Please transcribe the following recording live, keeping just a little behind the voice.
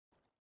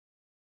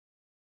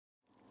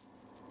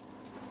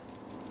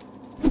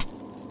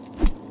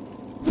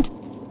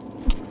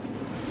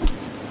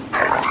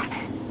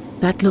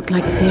That looked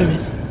like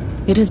Theris.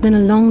 It has been a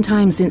long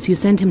time since you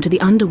sent him to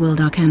the underworld,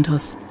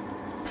 Arcantos.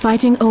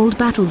 Fighting old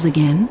battles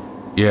again?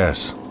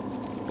 Yes.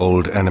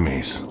 Old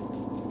enemies.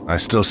 I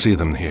still see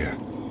them here.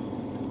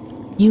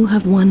 You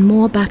have won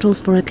more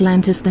battles for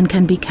Atlantis than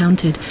can be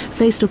counted,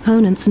 faced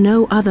opponents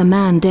no other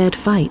man dared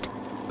fight.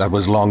 That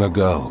was long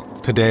ago.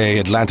 Today,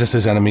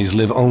 Atlantis' enemies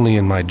live only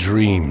in my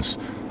dreams.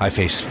 I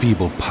face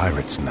feeble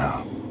pirates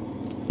now.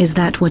 Is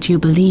that what you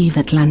believe,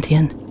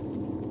 Atlantean?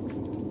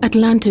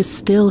 Atlantis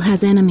still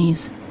has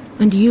enemies,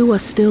 and you are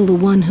still the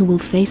one who will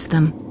face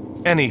them.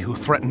 Any who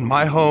threaten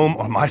my home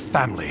or my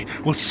family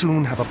will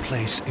soon have a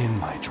place in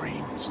my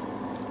dreams.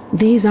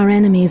 These are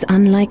enemies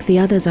unlike the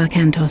others,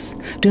 Arcantos.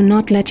 Do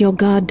not let your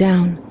guard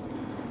down.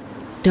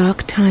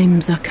 Dark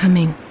times are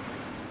coming,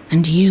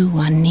 and you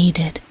are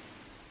needed.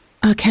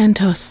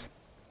 Arcantos,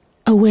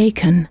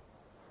 awaken.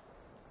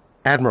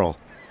 Admiral,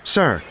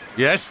 sir.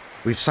 Yes?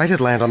 We've sighted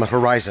land on the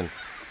horizon.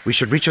 We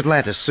should reach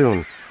Atlantis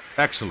soon.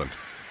 Excellent.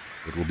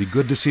 It will be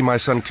good to see my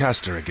son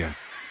Castor again.